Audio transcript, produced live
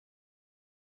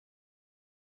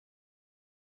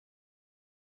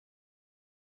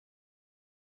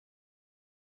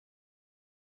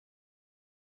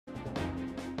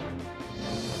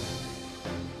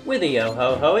With a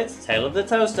yo-ho-ho, it's Tale of the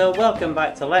Toaster. Welcome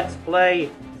back to Let's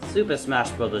Play Super Smash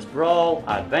Bros. Brawl,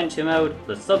 Adventure Mode,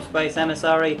 the Subspace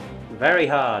Emissary, very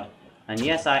hard. And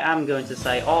yes, I am going to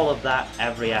say all of that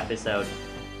every episode.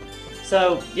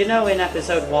 So, you know in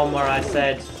episode 1 where I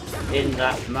said, in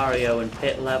that Mario and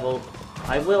Pit level,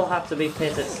 I will have to be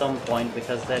Pit at some point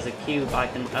because there's a cube I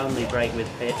can only break with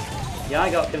Pit. Yeah,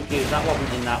 I got confused, that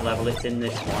wasn't in that level, it's in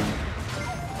this one.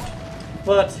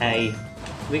 But hey,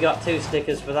 we got 2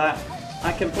 stickers for that.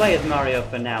 I can play as Mario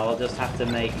for now, I'll just have to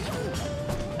make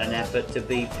an effort to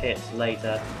be Pit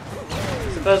later.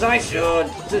 Suppose I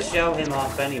should, to show him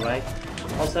off anyway.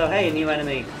 Also, hey, new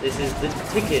enemy, this is the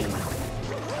Tickin.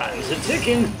 Time's a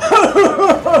ticking!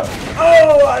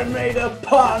 Oh, I made a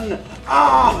pun!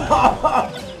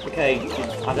 Ah! Okay,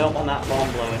 I don't want that bomb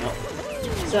blowing up.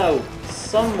 So,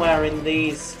 somewhere in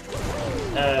these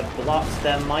blocks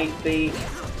there might be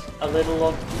a little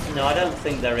of... No, I don't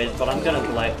think there is, but I'm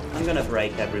gonna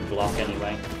break every block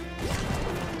anyway.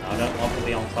 No, I don't want to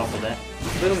be on top of it.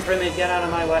 Boom, Primid, get out of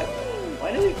my way!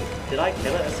 Why did I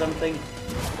kill it or something?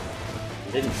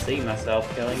 I didn't see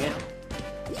myself killing it.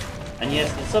 And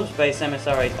yes, the Subspace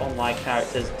Emissary's unlike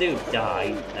characters do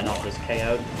die, they're not just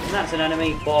KO'd. And that's an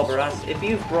enemy, Borboras. If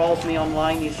you've brawled me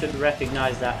online, you should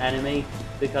recognise that enemy,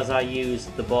 because I use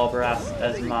the Borboras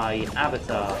as my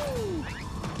avatar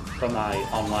for my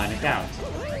online account.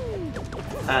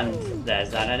 And there's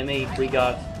that enemy. We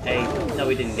got a... No,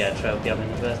 we didn't get a trophy of in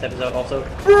the first episode. Also,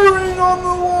 Burning on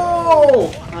the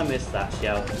Wall! I missed that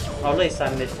show. Or at least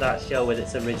I missed that show with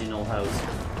its original host.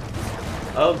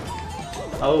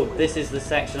 Oh, this is the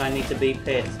section I need to be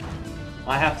Pit.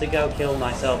 I have to go kill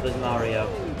myself as Mario.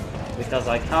 Because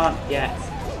I can't get...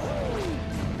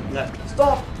 No.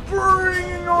 Stop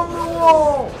bringing on the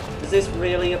wall! Is this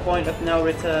really a point of no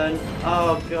return?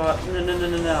 Oh god,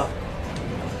 no.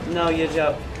 No, you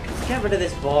joke. Get rid of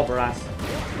this Borboras.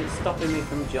 It's stopping me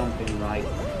from jumping right.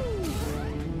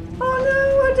 Oh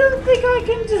no, I don't think I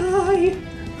can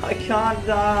die! I can't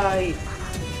die!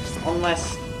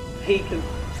 Unless he can...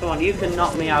 Come on, you can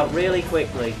knock me out really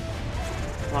quickly.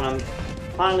 Come on, I'm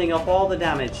piling up all the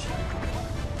damage.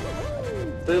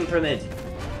 Boom, Primid.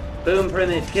 Boom,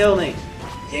 Primid, kill me.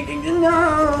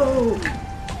 No!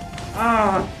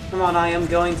 Ah, come on, I am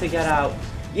going to get out.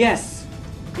 Yes!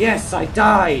 Yes, I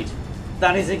died!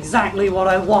 That is exactly what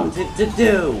I wanted to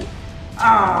do!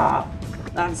 Ah!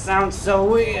 That sounds so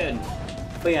weird!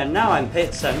 But yeah, now I'm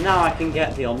Pit, so now I can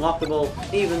get the unlockable,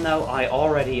 even though I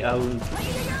already own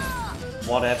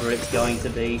whatever it's going to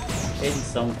be, in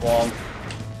some form.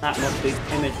 That must be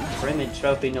Primid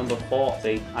Trophy number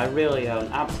 40. I really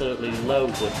own absolutely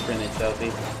loads of Primid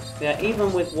trophies. Yeah,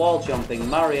 even with wall jumping,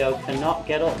 Mario cannot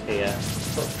get up here,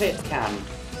 but Pit can.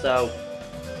 So,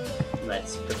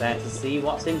 let's prepare to see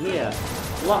what's in here.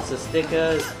 Lots of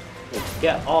stickers, we'll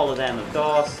get all of them of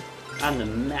course, and the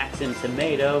Maxim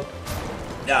Tomato.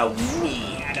 Oh,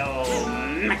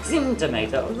 Maxim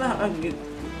Tomato.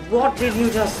 What did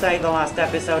you just say the last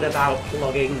episode about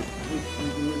plugging?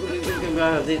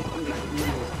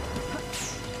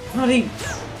 Bloody...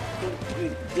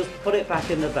 Just put it back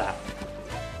in the bath.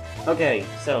 Okay,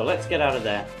 so let's get out of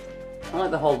there. I like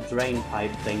the whole drain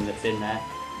pipe thing that's in there.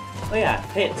 Oh yeah,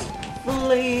 Pit.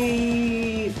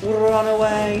 Flee! Run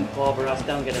away! Borboras,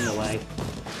 don't get in the way.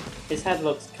 His head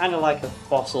looks kind of like a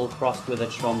fossil crossed with a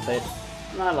trumpet.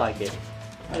 And I like it.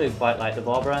 I do quite like the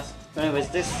Borboras. But anyways,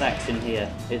 this section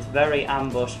here, it's very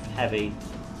ambush heavy,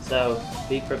 so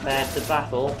be prepared to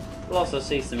battle. We'll also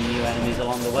see some new enemies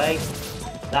along the way.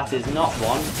 That is not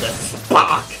one, the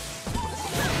Spark!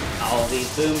 All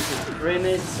these booms with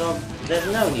Primid, so there's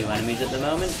no new enemies at the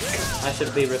moment. I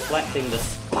should be reflecting the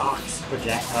Spark's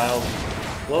projectile.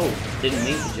 Whoa, didn't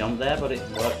mean to jump there, but it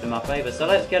worked in my favour. So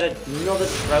let's get another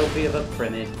trophy of a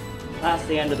Primid. That's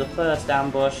the end of the first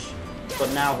ambush. But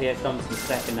now here comes the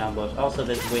second ambush. Also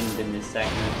there's wind in this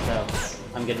segment, so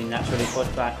I'm getting naturally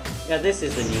pushed back. Yeah, this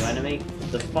is the new enemy,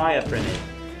 the Fire Primid.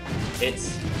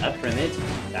 It's a Primid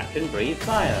that can breathe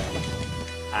fire.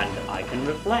 And I can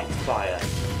reflect fire.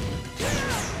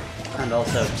 And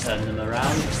also turn them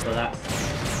around, so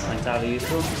that's not entirely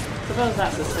useful. Suppose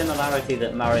that's a similarity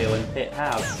that Mario and Pit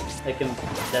have.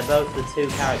 They're both the 2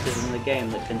 characters in the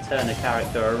game that can turn a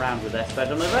character around with their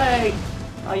special move. Hey!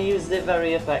 I used it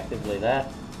very effectively there,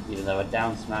 even though a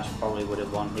down smash probably would have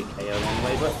 1-hit KO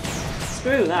anyway, but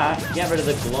screw that, get rid of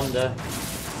the blunder.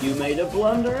 You made a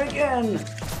blunder again!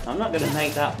 I'm not going to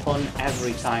make that pun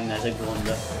every time there's a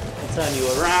blunder. I'll turn you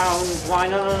around, why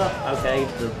not? Okay,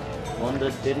 the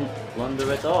blunder didn't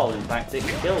blunder at all, in fact it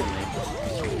killed me.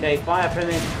 Okay, Fire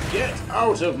Primid, get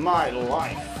out of my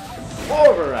life!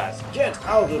 Barbaras, get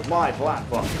out of my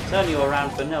platform. Turn you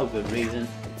around for no good reason.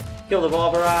 Kill the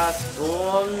Barbaras.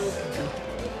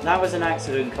 That was an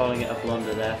accident calling it a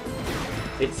blunder there.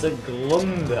 It's a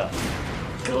glunder.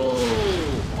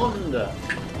 Glunder.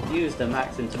 Used a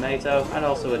Maxim tomato and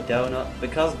also a donut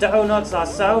because donuts are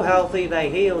so healthy they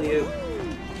heal you.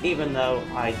 Even though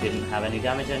I didn't have any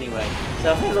damage anyway.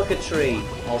 So hey, look, a tree.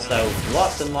 Also,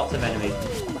 lots and lots of enemies,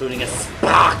 including a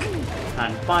spark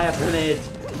and fire pyramid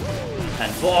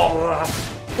and Barbaras.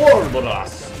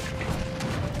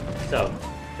 So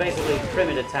basically,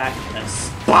 pyramid attack and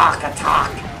spark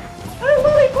attack. Oh,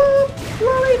 lollipop,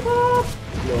 lollipop,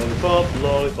 lollipop,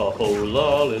 lollipop, oh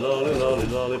lolly, lolly, lolly,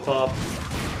 lollipop.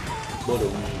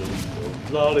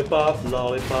 Lollipop,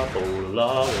 lollipop, oh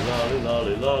lolly, lolly,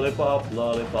 lolly, lollipop,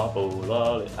 lollipop, oh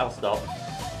lolly. I'll stop.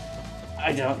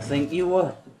 I don't think you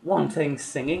were wanting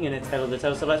singing in a Tale of the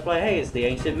Toaster Let's Play. Hey, it's the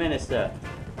Ancient Minister.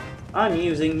 I'm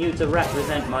using you to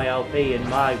represent my LP in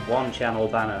my one-channel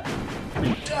banner.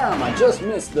 And damn, I just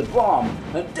missed the bomb.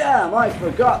 And damn, I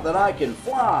forgot that I can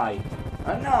fly.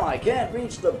 And now I can't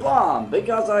reach the bomb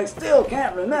because I still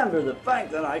can't remember the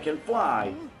fact that I can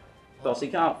fly. Of course, he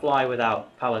can't fly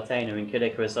without Palutena in Kid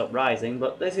Icarus Uprising,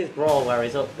 but this is Brawl where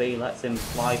his up B lets him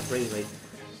fly freely.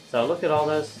 So look at all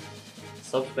those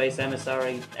Subspace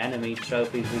Emissary enemy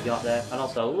trophies we got there, and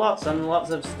also lots and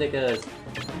lots of stickers.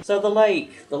 So the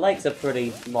lake's a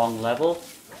pretty long level,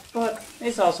 but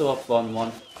it's also a fun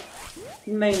one.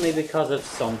 Mainly because of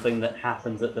something that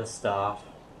happens at the start.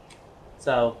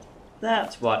 So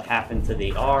that's what happened to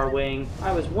the R-Wing.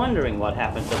 I was wondering what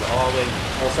happened to the R-Wing.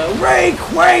 Also,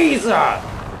 Rayquaza!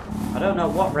 I don't know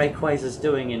what Rayquaza's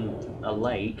doing in a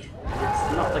lake.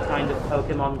 It's not the kind of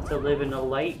Pokemon to live in a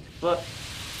lake, but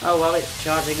oh well, it's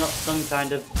charging up some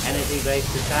kind of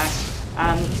energy-based attack.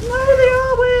 And no, the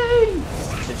R-Wing!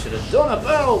 It should have done a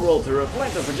barrel roll to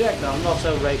reflect the projectile. Not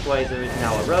so Rayquaza is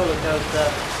now a roller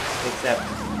coaster, except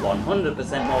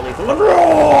 100% more lethal.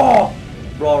 Brawl!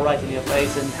 Brawl right in your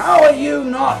face, and how are you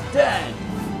not dead?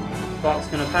 Fox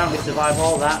can apparently survive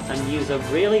all that and use a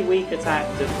really weak attack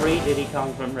to free Diddy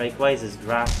Kong from Rayquaza's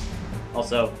grasp.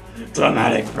 Also,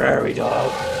 dramatic prairie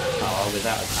dog. Oh,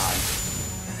 without a time.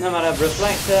 No matter,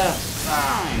 Reflector,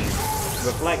 fine.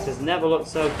 Reflectors never look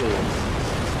so cool.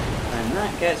 And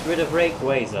that gets rid of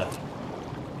Rayquaza.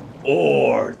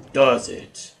 Or does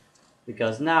it?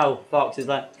 Because now Fox is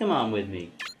like, come on with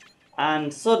me.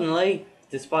 And suddenly,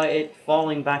 despite it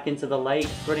falling back into the lake,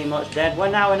 pretty much dead, we're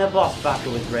now in a boss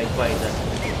battle with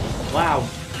Rayquaza. Wow,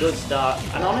 good start.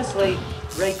 And honestly,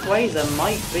 Rayquaza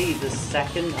might be the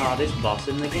second hardest boss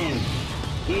in the game.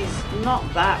 He's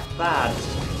not that bad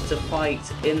to fight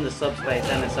in the Subspace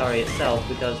Emissary itself,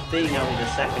 because being only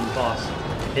the second boss,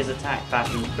 his attack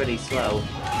pattern's pretty slow.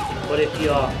 But if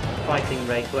you're fighting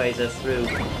Rayquaza through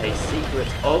a secret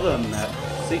oven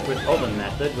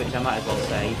method, which I might as well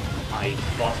say, my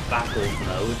boss battle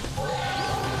mode,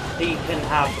 he can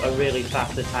have a really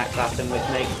fast attack pattern, which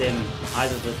makes him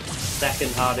either the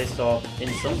second hardest or, in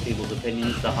some people's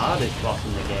opinions, the hardest boss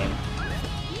in the game.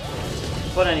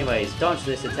 But anyways, dodge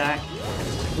this attack.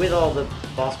 With all the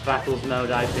boss battles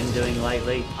mode I've been doing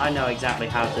lately, I know exactly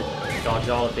how to dodge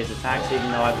all of his attacks,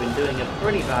 even though I've been doing a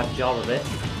pretty bad job of it,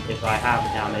 if I have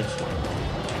damage.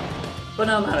 But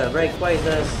no matter,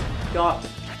 Rayquaza's got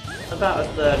about a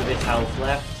third of his health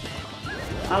left.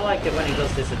 I like it when he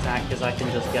does this attack because I can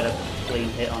just get a clean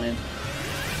hit on him.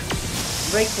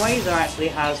 Rayquaza actually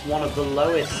has one of the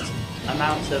lowest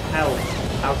amounts of health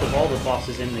out of all the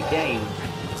bosses in the game,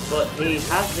 but he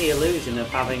has the illusion of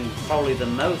having probably the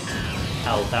most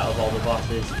health out of all the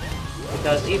bosses,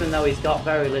 because even though he's got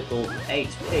very little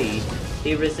HP,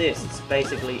 he resists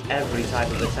basically every type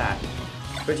of attack.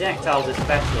 Projectiles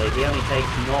especially, he only takes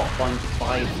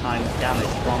 0.5 times damage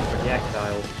from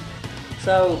projectiles.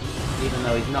 So, even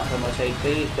though he's not got much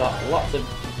HP, he's got lots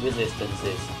of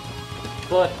resistances.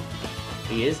 But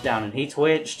he is down and he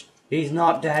twitched. He's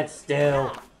not dead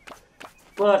still.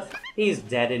 But he's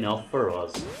dead enough for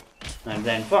us. And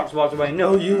then Fox walks away.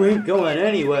 No, you ain't going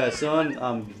anywhere, son.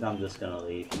 I'm just gonna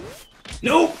leave.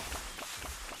 Nope!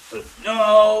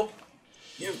 No!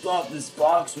 You thought this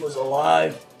Fox was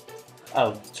alive?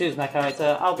 Oh, choose my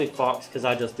character. I'll be Fox because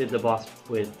I just did the boss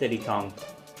with Diddy Kong.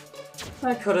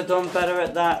 I could have done better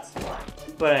at that.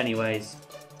 But anyways,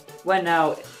 we're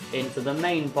now into the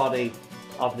main body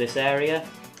of this area,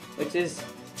 which is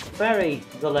very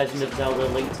The Legend of Zelda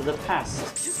Link to the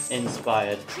Past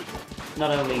inspired.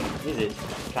 Not only is it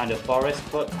kind of forest,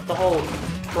 but the whole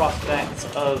prospect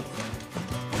of,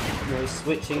 you know,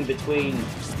 switching between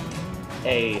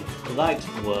a light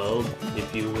world,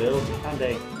 if you will, and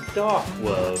a dark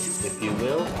world, if you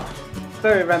will.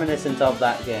 very reminiscent of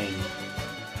that game.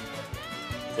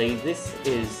 See, this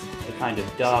is a kind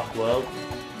of dark world,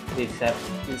 except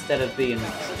instead of being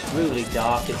truly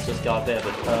dark, it's just got a bit of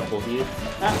a purple hue.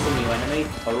 That's a new enemy,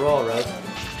 Auroros.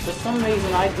 For some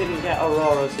reason I didn't get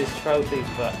Auroros' trophy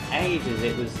for ages.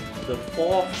 It was the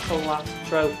 4th to last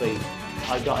trophy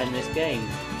I got in this game.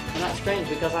 And that's strange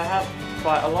because I have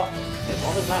quite a lot.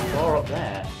 What is that door up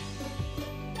there?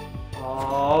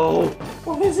 Oh,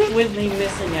 what is it with me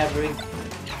missing every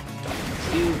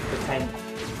few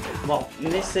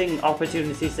missing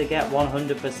opportunities to get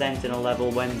 100% in a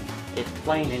level when it's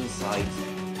plain in sight.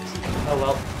 Oh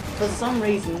well, for some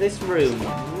reason this room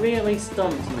really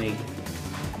stumped me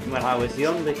when I was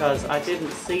young because I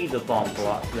didn't see the bomb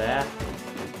block there.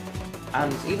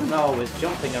 And even though I was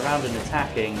jumping around and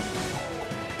attacking,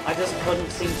 I just couldn't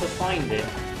seem to find it,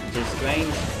 which is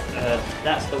strange.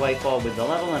 That's the way forward with the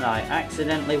level, and I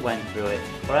accidentally went through it.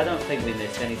 But I don't think we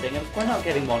missed anything, and we're not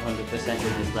getting 100%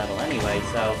 in this level anyway,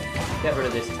 so get rid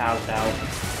of this Tao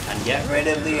and get rid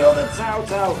of the other Tao.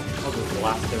 I'll just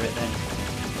blaster it then.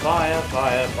 Fire,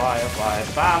 fire, fire, fire,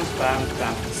 spam, spam,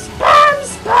 spam. Spam,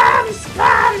 spam,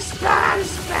 spam, spam,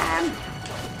 spam!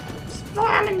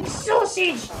 Spam and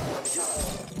sausage!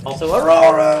 Also,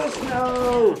 Auroras!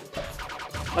 No!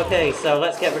 Okay, so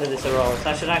let's get rid of this Auroras.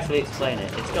 I should actually explain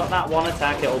it. It's got that one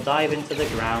attack, it'll dive into the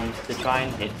ground to try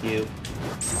and hit you.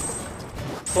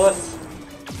 But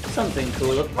something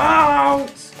cool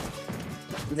about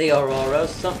the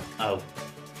Auroras. Oh,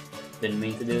 didn't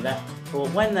mean to do that. But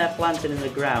when they're planted in the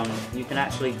ground, you can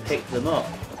actually pick them up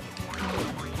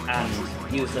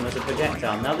and use them as a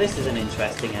projectile. Now this is an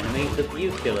interesting enemy, the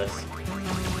Buculus.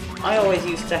 I always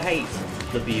used to hate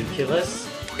the Buculus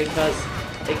because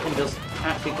it can just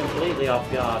catch you completely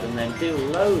off guard and then do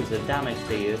loads of damage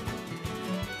to you.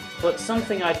 But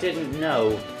something I didn't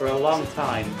know for a long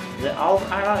time, that I'll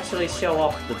actually show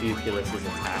off the Buculus's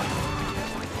attack.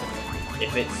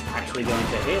 If it's actually going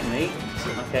to hit me.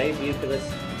 Okay,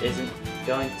 Buculus isn't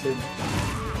going to...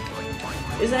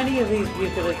 Is any of these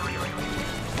Buculus...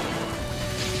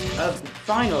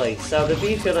 finally, so the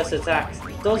Buculus attack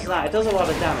does that, it does a lot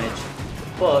of damage,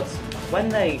 but when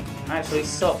they actually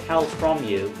suck health from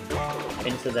you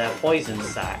into their poison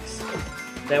sacs,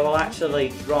 they will actually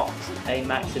drop a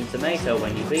Maxim Tomato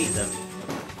when you beat them.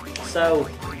 So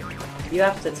you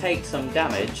have to take some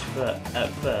damage, but at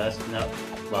first, no,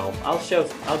 well,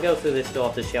 I'll go through this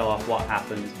door to show off what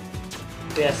happens.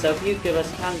 But yeah, so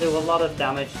Buculus can do a lot of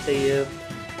damage to you,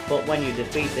 but when you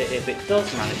defeat it, if it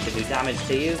does manage to do damage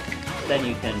to you, then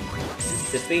you can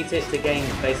defeat it to gain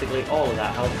basically all of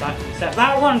that health back, except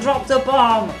that one dropped a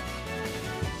bomb!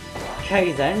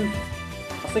 Okay then,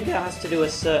 I think it has to do a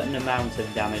certain amount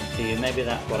of damage to you, maybe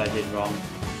that's what I did wrong.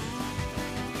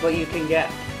 But you can get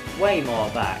way more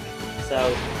back, so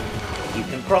you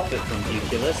can profit from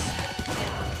Buculus,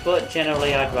 but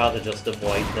generally I'd rather just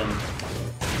avoid them.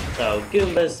 So,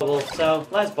 Goombas, so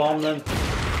let's bomb them.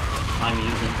 I'm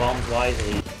using bombs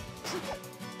wisely.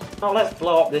 Now let's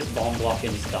blow up this bomb block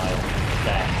in style.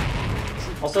 There.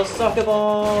 Also, soccer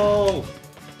ball!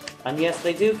 And yes,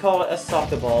 they do call it a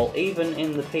soccer ball, even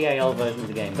in the PAL version of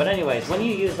the game. But anyways, when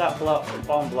you use that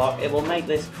bomb block, it will make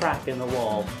this crack in the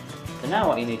wall. So now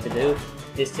what you need to do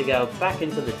is to go back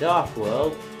into the dark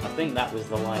world. I think that was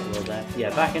the light world there.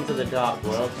 Yeah, back into the dark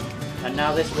world. And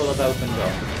now this will have opened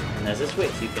up. And there's a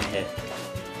switch you can hit.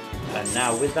 And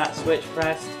now with that switch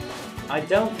pressed, I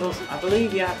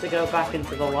believe you have to go back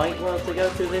into the light world to go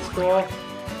through this door.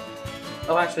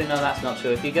 Oh, actually, no, that's not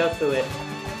true. If you go through it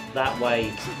that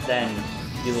way, then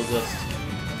you will just...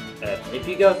 if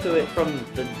you go through it from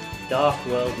the dark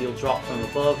world, you'll drop from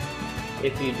above.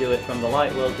 If you do it from the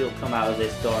light world, you'll come out of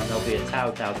this door and there'll be a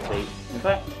Tao to beat. In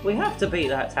fact, we have to beat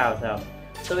that Tao.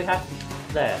 So we have...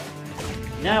 There.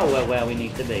 Now we're where we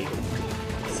need to be.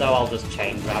 So I'll just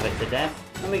chain grab it to death.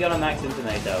 And we got a Maxim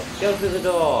Tomato. Go through the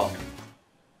door!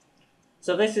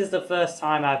 So this is the first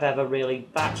time I've ever really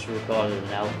batch recorded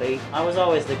an LP. I was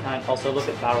always the kind... Also, look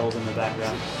at barrels in the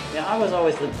background. Yeah, I was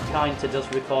always the kind to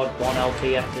just record one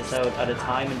LP episode at a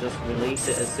time and just release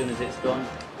it as soon as it's done.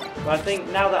 But I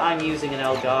think now that I'm using an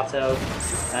Elgato,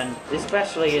 and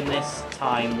especially in this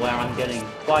time where I'm getting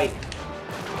quite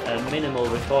minimal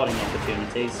recording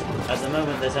opportunities, at the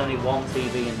moment there's only one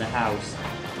TV in the house,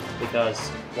 because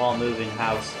while moving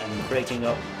house and breaking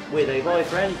up with a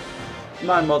boyfriend,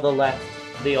 my mother left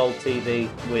the old TV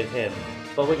with him.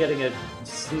 But we're getting a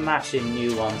smashing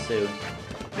new one soon.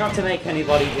 Not to make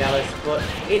anybody jealous, but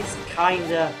it's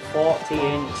kinda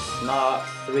 40-inch smart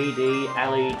 3D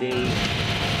LED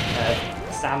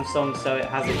Samsung, so it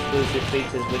has exclusive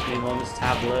features with my mum's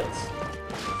tablets.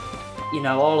 You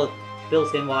know,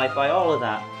 built-in Wi-Fi, all of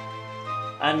that.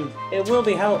 And it will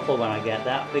be helpful when I get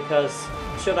that, because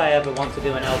should I ever want to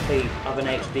do an LP of an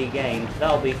HD game,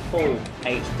 that'll be full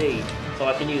HD, so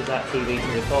I can use that TV to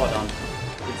record on.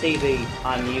 The TV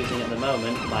I'm using at the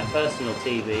moment, my personal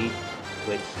TV,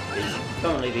 which is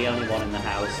currently the only one in the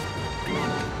house.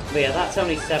 But yeah, that's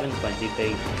only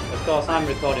 720p. Of course, I'm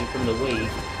recording from the Wii.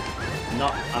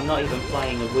 I'm not even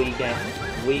playing a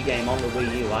Wii game on the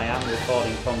Wii U. I am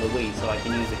recording from the Wii, so I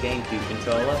can use a GameCube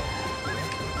controller.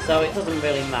 So it doesn't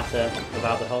really matter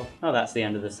about the whole... Oh, that's the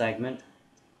end of the segment.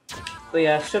 But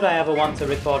yeah, should I ever want to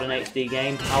record an HD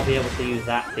game, I'll be able to use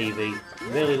that TV.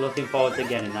 Really looking forward to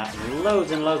getting that.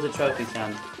 Loads and loads of trophy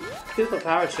stands. Koopa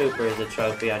Paratrooper is a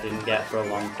trophy I didn't get for a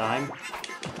long time.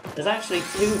 There's actually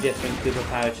 2 different Koopa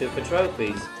Paratrooper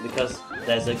trophies, because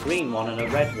there's a green one and a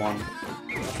red one.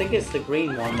 I think it's the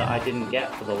green one that I didn't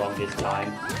get for the longest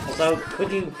time. So,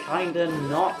 could you kinda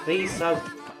not be so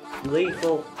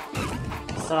lethal?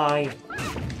 Sigh.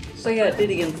 So yeah,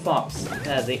 Diddy and Fox,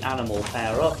 they're the animal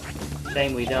pair up.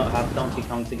 Shame we don't have Donkey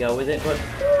Kong to go with it, but...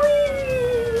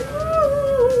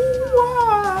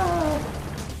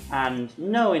 And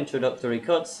no introductory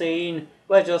cutscene,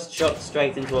 we're just chucked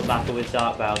straight into a battle with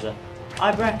Dark Bowser.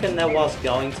 I reckon there was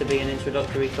going to be an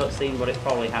introductory cutscene, but it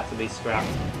probably had to be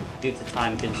scrapped due to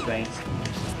time constraints.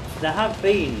 There have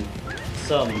been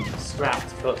some scrapped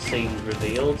cutscenes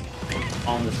revealed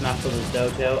on the Smash Bros.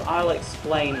 Dojo. I'll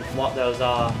explain what those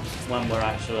are when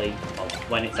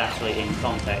when it's actually in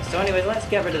context. So anyways, let's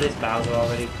get rid of this Bowser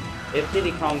already. If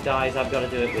Diddy Kong dies, I've got to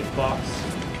do it with Fox.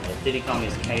 If Diddy Kong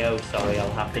is KO'd, sorry,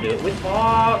 I'll have to do it with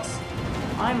Fox!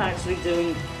 I'm actually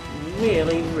doing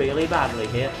really, really badly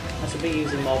here. I should be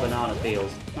using more banana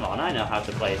peels. Come on, I know how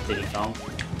to play as Diddy Kong.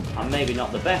 I'm maybe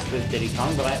not the best with Diddy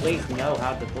Kong, but I at least know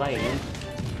how to play him.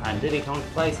 And Diddy Kong's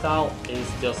playstyle is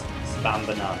just spam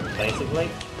bananas, basically.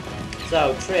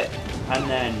 So, trip, and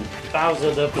then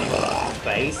Bowser the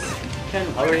face can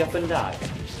hurry up and die.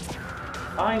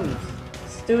 I'm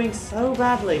doing so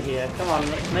badly here. Come on,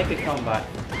 let's make a comeback.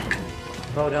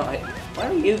 Bro, don't I... Where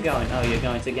are you going? Oh, you're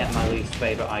going to get my least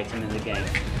favourite item in the game.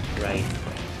 Great.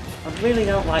 I really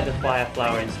don't like the Fire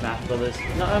Flower in Smash Brothers.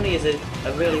 Not only is it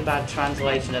a really bad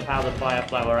translation of how the Fire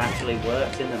Flower actually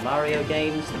works in the Mario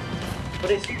games,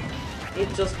 but it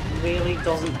just really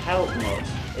doesn't help much.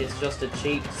 It's just a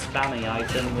cheap, spammy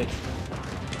item which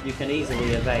you can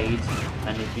easily evade,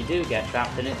 and if you do get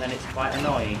trapped in it, then it's quite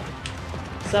annoying.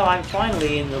 So I'm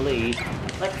finally in the lead.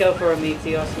 Let's go for a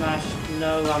Meteor Smash.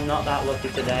 No, I'm not that lucky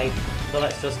today, so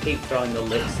let's just keep throwing the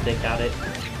lipstick at it.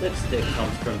 Lipstick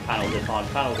comes from Panel Dip-On.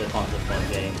 Panel Dip-On's a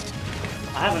fun game.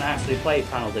 I haven't actually played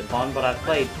Panel Dip-On, but I've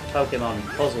played Pokemon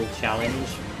Puzzle Challenge,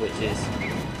 which is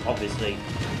obviously,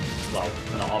 well,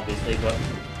 not obviously, but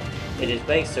it is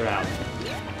based around,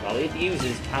 well, it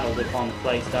uses Panel Dip-On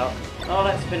playstyle. Oh,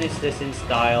 let's finish this in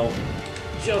style.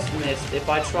 Just missed. If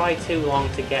I try too long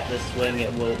to get the swing,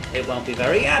 it won't be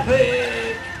very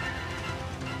epic!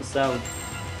 So,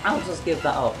 I'll just give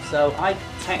that up. So, I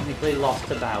technically lost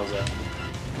to Bowser.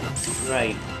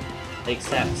 Great.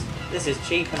 Except, this is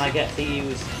cheap and I get to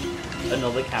use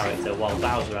another character, while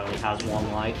Bowser only has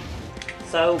 1 life.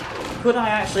 So, could I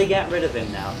actually get rid of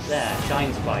him now? There,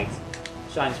 Shine Spite.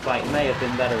 Shine Spite may have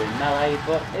been better in Melee,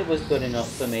 but it was good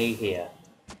enough for me here.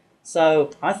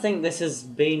 So, I think this has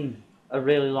been a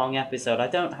really long episode. I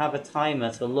don't have a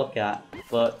timer to look at,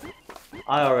 but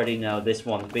I already know this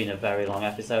one's been a very long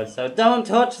episode, so don't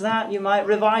touch that, you might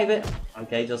revive it.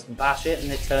 Okay, just bash it and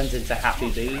it turns into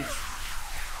happy beads.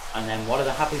 And then what are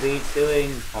the happy beads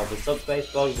doing? Oh, the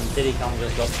Subspace bugs and Diddy Kong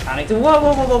just got panicked. Whoa,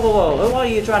 whoa, whoa, whoa, whoa, whoa, what are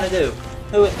you trying to do?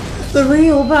 Who is the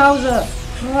real Bowser?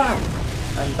 Crap!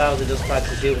 And Bowser just tried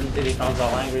to shoot and Diddy Kong's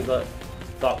all angry, but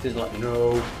Fox is like,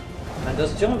 no. And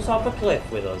just jumps off a cliff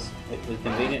with us, which was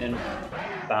convenient,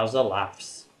 and Bowser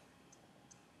laughs.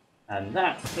 And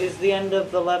that is the end of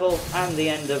the level and the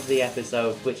end of the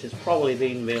episode, which has probably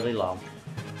been really long.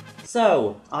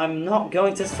 So, I'm not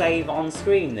going to save on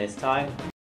screen this time.